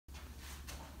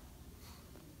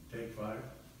take 5?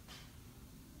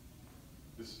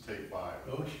 This is take 5.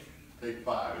 Okay. Take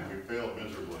 5, and we failed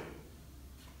miserably.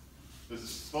 This is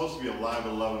supposed to be a live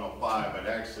 11:05, but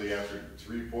actually after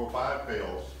 3, 4, 5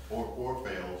 fails, 4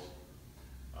 fails,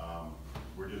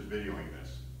 we're just videoing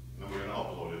this. And then we're gonna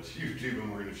upload it to YouTube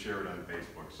and we're gonna share it on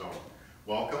Facebook. So,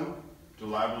 welcome to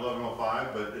live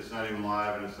 11:05, but it's not even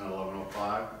live and it's not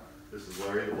 11:05. This is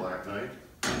Larry the Black Knight,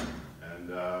 and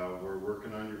we're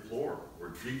working on your floor. We're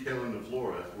detailing the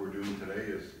floor. That's what we're doing today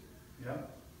is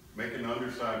making the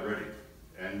underside ready.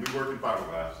 And we work in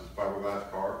fiberglass. It's a fiberglass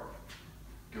car.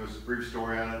 Give us a brief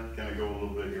story on it. Kind of go a little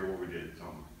bit here what we did.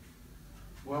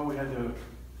 Well, we had to,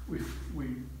 we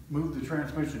moved the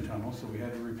transmission tunnel, so we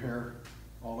had to repair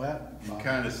all that. You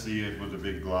kind of see it with a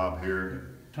big glob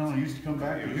here. Tunnel used to come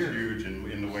back to here. It was huge and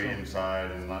in the way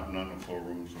inside and not in the floor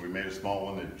room. So we made a small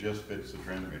one that just fits the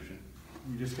transmission.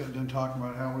 We just got done talking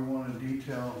about how we want to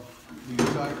detail these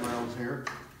side rails here.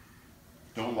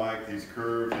 Don't like these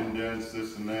curved indents,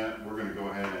 this and that. We're going to go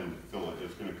ahead and fill it.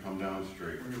 It's going to come down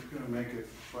straight. We're just going to make it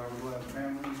fiberglass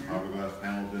panel in here. Fiberglass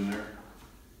panels in there.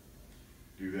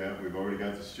 Do that. We've already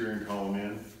got the steering column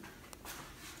in.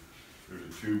 There's a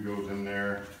tube goes in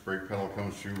there. Brake pedal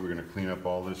comes through. We're going to clean up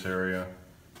all this area.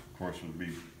 Of course, it would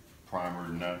be primer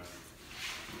and nuts.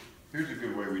 Here's a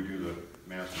good way we do the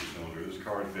master cylinder. This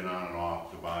car's been on and off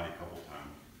the body a couple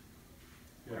times.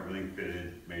 Everything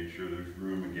fitted. Made sure there's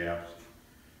room and gaps.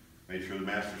 Made sure the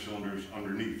master cylinder's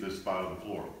underneath this spot of the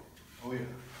floor. Oh yeah.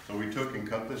 So we took and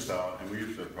cut this out, and we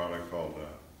used a product called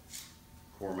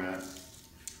Cormat. Is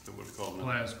that what it's called now?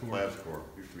 Plascor. Plascor.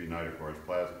 Used to be Nitacor. It's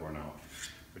Plascor now.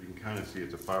 But you can kind of see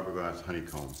it's a fiberglass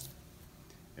honeycomb,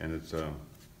 and it's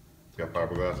got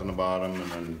fiberglass on the bottom,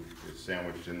 and then it's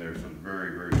sandwiched in there, so it's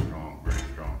very, very strong, very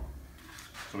strong.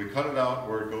 So we cut it out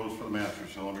where it goes for the master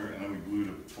cylinder, and then we glued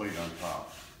a plate on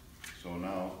top. So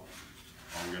now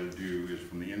all we're going to do is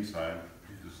from the inside,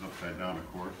 this is upside down of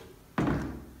course,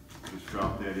 just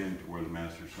drop that into where the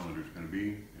master cylinder is going to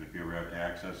be. And if you ever have to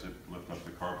access it, lift up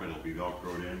the carpet, it'll be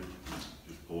Velcroed in,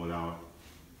 just pull it out.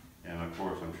 And of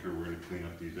course, I'm sure we're going to clean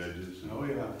up these edges. Oh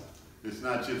yeah. It's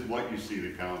not just what you see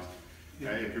that counts.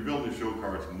 If you're building a show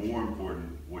car, it's more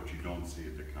important what you don't see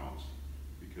that counts.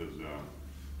 Because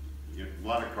a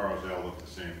lot of cars, they all look the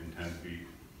same from 10 feet.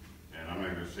 And I'm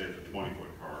not going to say it's a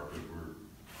 20-foot car, but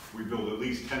we build at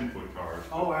least 10-foot cars.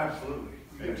 Oh, absolutely.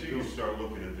 Until you start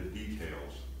looking at the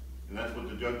details. And that's what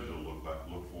the judges will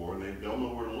look for, and they'll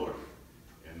know where to look.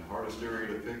 And the hardest area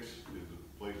to fix is the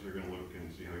place they're going to look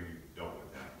and see how you dealt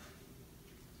with that.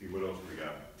 See what else we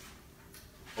got.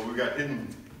 Oh, we got hidden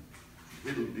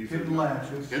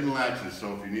latches. Hidden latches.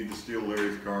 So if you need to steal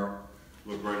Larry's car,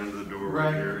 look right under the door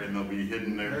right here, and they'll be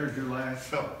hidden there. There's your latch.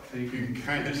 So you can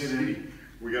kind of see.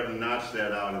 We got to notch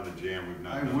that out of the jam. We've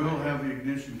not. I will have the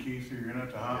ignition key, so you're gonna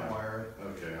have to hotwire it.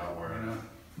 Okay, hotwire. You know.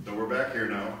 So we're back here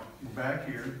now. We're back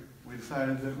here. We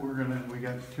decided that we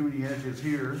got too many edges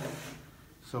here,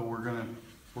 so we're gonna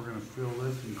fill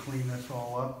this and clean this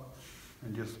all up,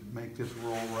 and just make this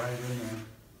roll right in there.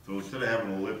 So instead of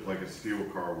having a lip like a steel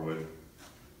car would,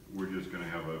 we're just gonna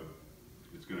have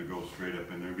it's gonna go straight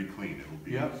up in there and be clean. It'll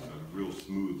be a real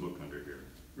smooth look under here.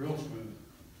 Real smooth.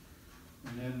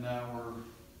 And then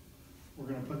we're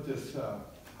going to put this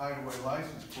hideaway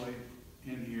license plate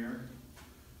in here,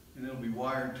 and it'll be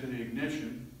wired to the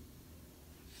ignition.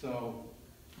 So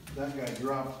that guy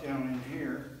drops down in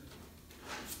here,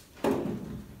 and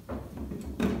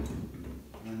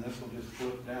this will just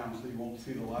flip down so you won't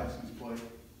see the license plate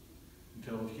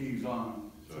until the key's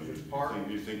on. So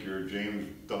you think you're James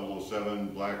 007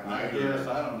 Black Knight? Yes,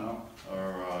 I don't know.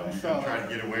 Or you can try to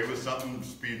get away with something,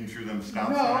 speeding through them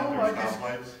stop No, signs or stop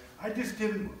lights? I just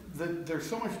didn't, there's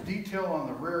so much detail on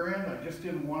the rear end, I just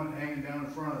didn't want it hanging down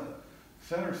in front of the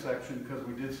center section because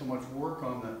we did so much work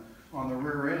on the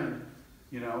rear end.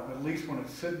 You know, at least when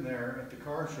it's sitting there at the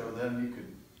car show, then you could.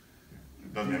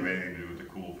 It doesn't have anything to do with the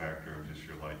cool factor of just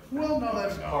your light. Well, no,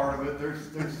 that's part of it.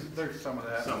 There's some of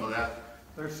that. Some of that?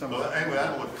 There's some of that. Anyway,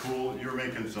 that'll look cool. You're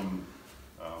making some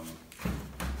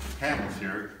panels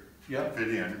here. Yep. Fit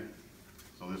in.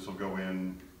 So this will go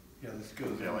in. Yeah, this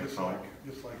goes in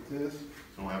just like this.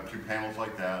 So we'll have 2 panels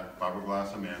like that,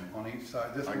 fiberglass them in. On each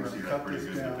side. This I can see that pretty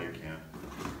good, down. but they can't.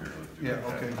 Here, let's do Yeah,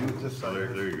 that. okay, do it this So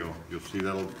side. there you go. You'll see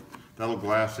that'll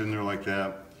glass in there like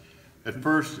that. At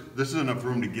first, this is enough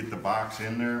room to get the box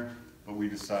in there, but we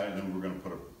decided then we're going to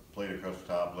put a plate across the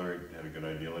top. Larry had a good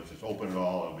idea. Let's just open it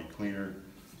all. It'll be cleaner.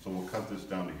 So we'll cut this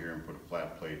down to here and put a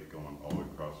flat plate going all the way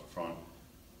across the front.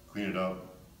 Clean it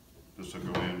up. This will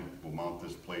go in. We'll mount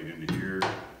this plate into here.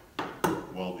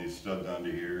 Weld these studs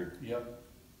onto here. Yep.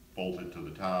 Bolt it to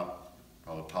the top.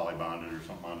 Probably poly bonded or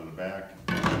something onto the back.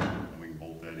 can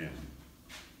bolt that in.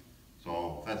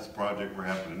 So that's the project we're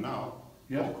happening now.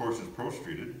 Yep. Of course, it's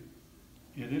pro-streeted.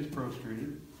 It is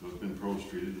pro-streeted. So it's been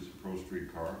pro-streeted, it's a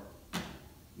pro-street car.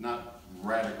 Not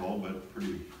radical, but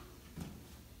pretty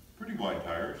wide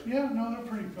tires. Yeah, no, they're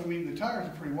pretty, I mean, the tires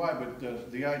are pretty wide,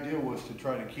 but the idea was to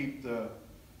try to keep the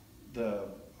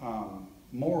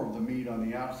more of the meat on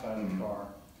the outside of the car.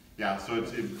 Yeah, so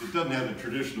it doesn't have the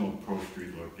traditional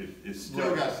pro-street look. It's still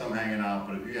Right. got some hanging out,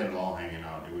 but if you had it all hanging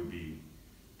out, it would be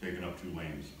taking up 2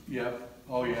 lanes. Yep,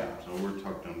 oh yeah, So we're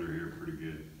tucked under here pretty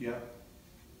good. yep.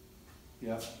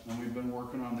 Yep, and we've been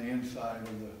working on the inside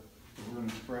of we're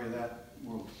gonna spray that,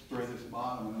 we'll spray this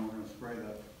bottom and then we're gonna spray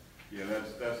that. Yeah,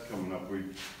 that's coming up.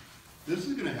 This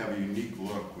is gonna have a unique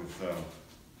look with,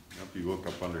 if you look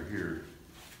up under here,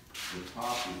 the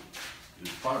top is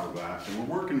fiberglass, and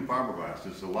we're working fiberglass.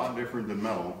 It's a lot different than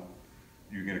metal.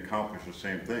 You can accomplish the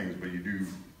same things, but you do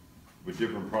with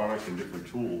different products and different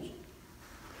tools.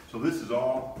 So this is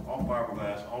all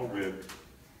fiberglass, all ribbed.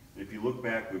 If you look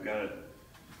back, we've got it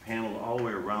paneled all the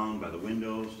way around by the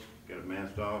windows, got it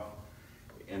masked off.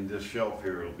 And this shelf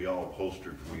here will be all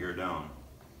upholstered from here down.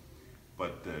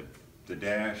 But the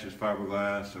dash is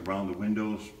fiberglass, around the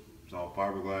windows, it's all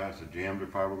fiberglass, the jambs are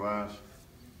fiberglass.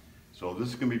 So this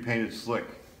is gonna be painted slick.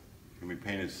 It's gonna be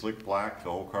painted slick black, the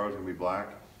whole car is gonna be black.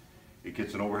 It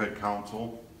gets an overhead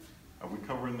console. Are we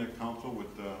covering the console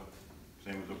with the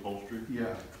same as upholstery?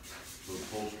 Yeah. So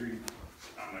upholstery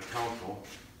on the console.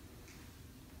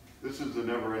 This is the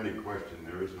never-ending question.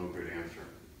 There is no good answer.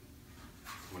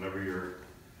 Whenever you're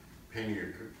painting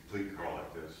a complete car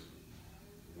like this,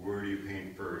 where do you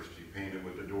paint first? You paint it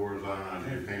with the doors on,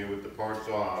 you paint it with the parts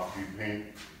off, you paint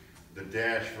the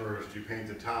dash first, you paint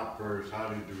the top first. How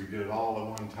do we get it all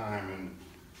at one time?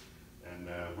 And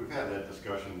we've had that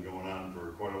discussion going on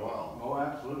for quite a while. Oh,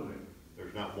 absolutely.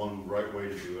 There's not one right way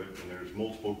to do it, and there's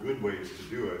multiple good ways to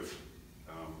do it.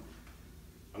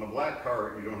 On a black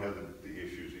car, you don't have the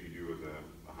issues that you do with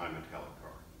a high metallic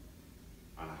car.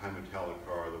 On a high metallic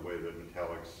car, the way the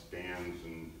metallic stands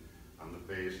and on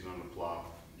the face and on the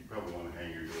flop, you probably want to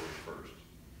hang your doors first.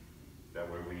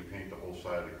 That way, when you paint the whole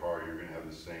side of the car, you're going to have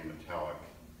the same metallic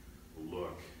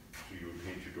look. So you would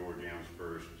paint your door jambs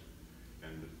first,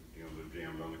 and the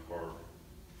jambs on the car,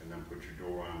 and then put your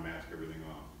door on, mask everything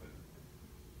off. But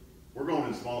we're going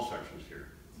in small sections here.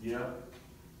 Yeah.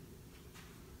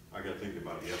 I got to think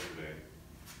about it yesterday.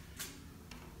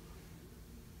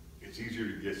 It's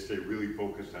easier to stay really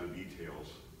focused on details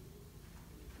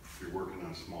if you're working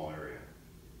on a small area.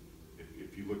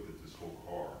 If you looked at this whole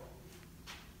car,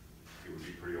 it would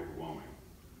be pretty overwhelming.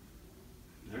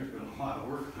 There's been a lot of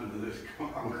work under this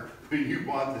car. When you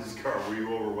bought this car, were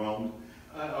you overwhelmed?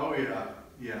 Oh yeah,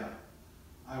 yeah,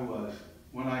 I was.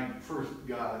 When I first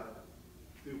got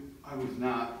it, I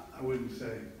wouldn't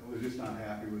say, I was just not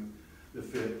happy with the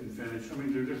fit and finish. I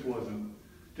mean, there just wasn't,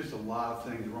 just a lot of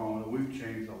things wrong. We've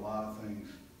changed a lot of things,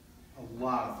 a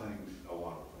lot of things. A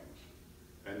lot of things.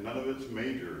 And none of it's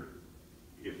major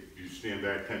if you stand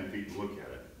back 10 feet and look at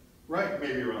it. Right.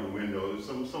 Maybe around the windows,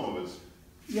 some of it's,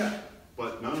 Yeah.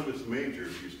 but none of it's major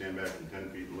if you stand back from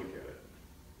 10 feet and look at it.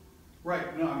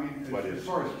 Right, no, I mean, But as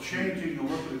far as changing the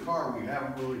look of the car, we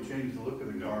haven't really changed the look of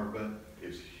the No. car, but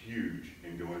It's huge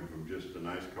in going from just a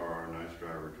nice car, a nice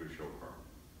driver, to a show car.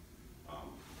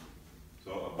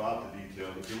 So about the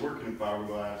details, if you're working in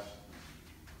fiberglass,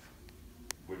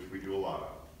 which we do a lot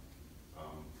of,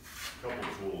 a couple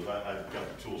of tools, I've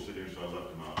got the tools sitting here, so I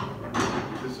left them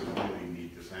out. This is really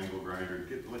neat, this angle grinder,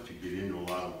 lets you get into a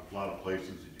lot of places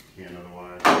that you can't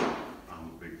otherwise. I'm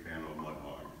a big fan of mud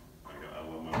hog. I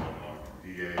love my mud hog.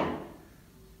 DA,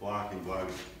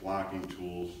 blocking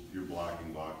tools, you're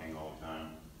blocking all the time.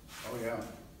 oh yeah.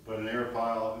 But an air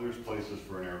pile, there's places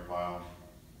for an air pile.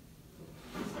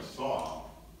 A saw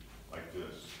like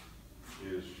this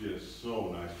is just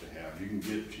so nice to have. You can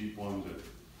get cheap ones at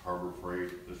Harbor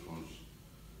Freight. This one's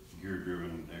gear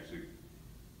driven, actually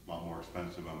a lot more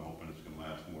expensive. I'm hoping it's gonna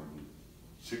last more than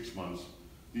 6 months.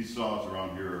 These saws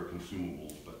around here are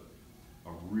consumables, but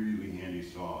a really handy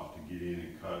saw to get in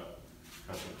and cut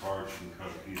the parts. You can cut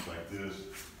a piece like this.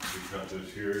 You cut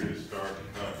this here, you start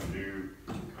to cut and do,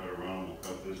 cut around, we'll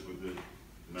cut this with it.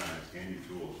 Nice, handy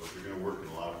tool. So if you're gonna work in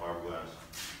a lot of fiberglass,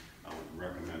 I would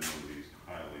recommend one of these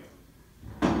highly.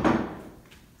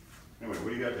 Anyway, what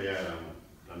do you got to add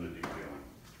on the detailing?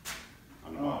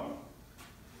 On the bottom?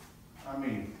 I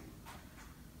mean,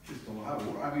 just a lot of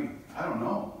work. I mean, I don't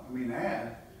know. I mean,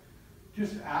 add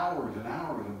just hours and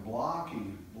hours of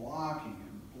blocking,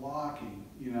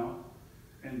 you know,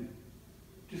 and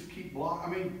just keep I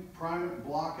mean, prime it,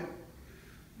 block it.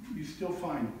 You still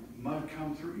find mud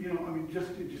come through, you know, I mean, it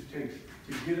just takes,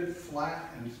 to get it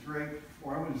flat and straight,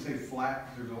 or I wouldn't say flat,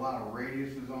 because there's a lot of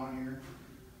radiuses on here.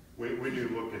 When you're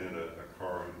looking at a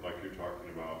car like you're talking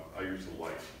about, I use the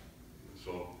light.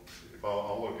 So if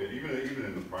I'll look at, even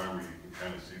in the primer, you can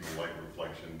kind of see the light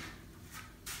reflection.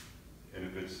 And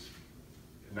if it's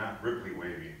not Ripley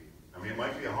wavy, I mean, it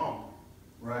might be a hump,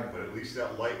 Right. but at least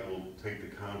that light will take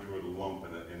the contour of the lump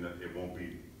and it won't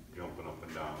be jumping up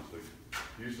and down. So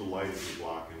use the light as you're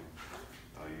blocking.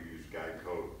 You use guide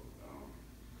coat.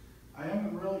 I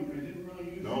didn't really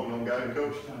use No, it no guide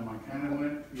coat? this time. I kind of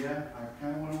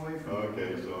went away from it.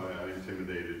 Okay, so I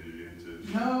intimidated you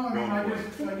into. No, I mean,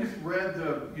 going I just read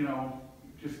the, you know,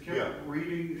 just kept Yeah.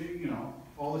 reading, you know,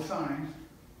 all the signs,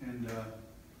 and,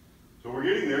 So we're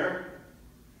getting there.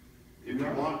 If you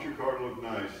Yeah. want your car to look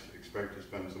nice, expect to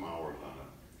spend some hours on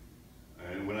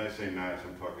it. And when I say nice,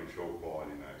 I'm talking show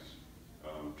quality nice.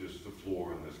 Just the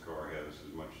floor in this car has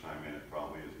as much time in it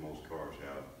probably as most cars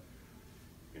have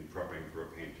in prepping for a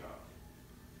paint job.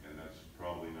 And that's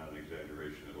probably not an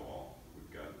exaggeration at all.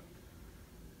 We've got,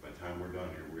 by the time we're done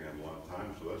here, we have a lot of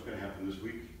time, so that's gonna happen this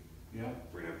week. yeah.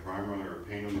 We're gonna have primer on or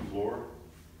paint on the floor,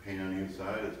 paint on the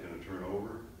inside, it's gonna turn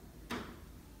over.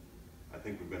 I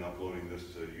think we've been uploading this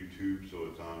to YouTube, so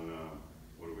it's on,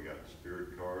 what do we got,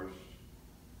 Spirit.cars?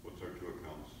 What's our two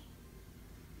accounts?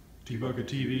 T-Bucket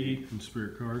TV and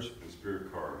Spirit Cars. And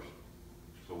Spirit.cars.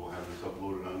 So we'll have this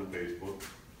uploaded onto Facebook.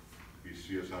 If you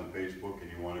see us on Facebook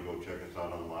and you wanna go check us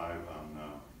out on live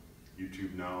on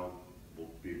YouTube now,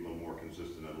 we'll be a little more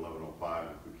consistent at 11:05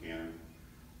 if we can.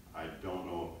 I don't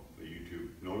know if YouTube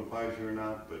notifies you or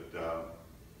not, but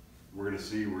we're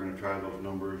gonna try those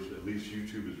numbers. At least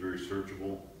YouTube is very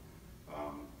searchable.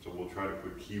 So we'll try to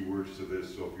put keywords to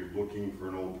this. So if you're looking for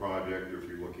an old project, or if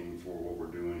you're looking for what we're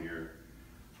doing here,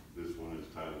 this one is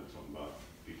titled something about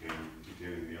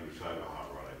detailing the underside of a hot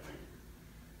rod, I think.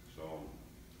 So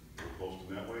we're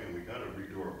posting that way, and we gotta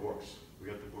redo our books. We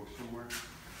got the books somewhere?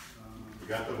 We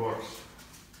got the books.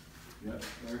 Yep.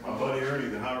 My buddy Ernie,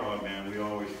 the hot rod man, we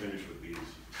always finish with these.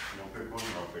 You want to pick one?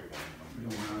 I'll pick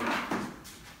one.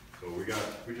 So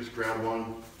we just grabbed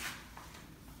one.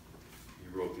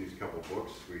 He wrote these couple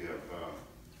books. We have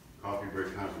Coffee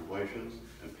Break Contemplations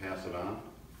and Pass It On.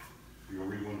 You gonna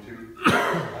read one too?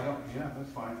 Yeah,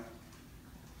 that's fine.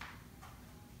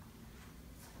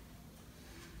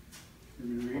 You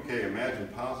want me to read? Okay, imagine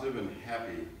positive and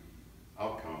happy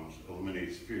outcomes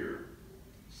eliminates fear.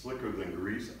 Slicker than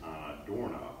grease on a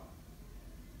doorknob.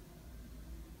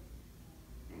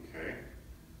 Okay.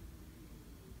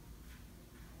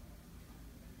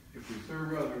 If we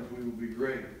serve others, we will be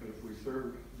great, but if we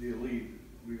serve the elite,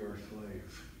 we are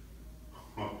slaves.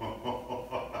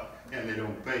 And they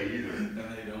don't pay either. And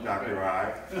they don't Dr. pay.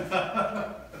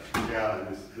 I. Yeah,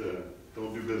 just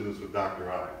don't do business with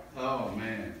Dr. I. Oh,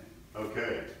 man.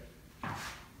 Okay.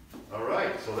 All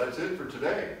right, so that's it for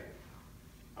today.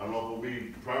 I don't know if we'll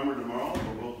be primer tomorrow,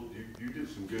 but you did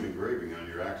some good engraving on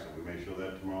your axle. We may show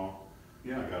that tomorrow.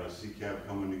 Yeah. I got a C-cap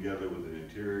coming together with an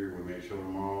interior we may show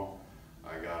tomorrow.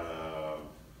 I got a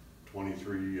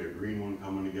 23 green one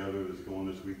coming together that's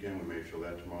going this weekend. We may show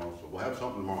that tomorrow. So we'll have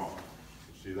something tomorrow.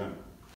 We'll see you then.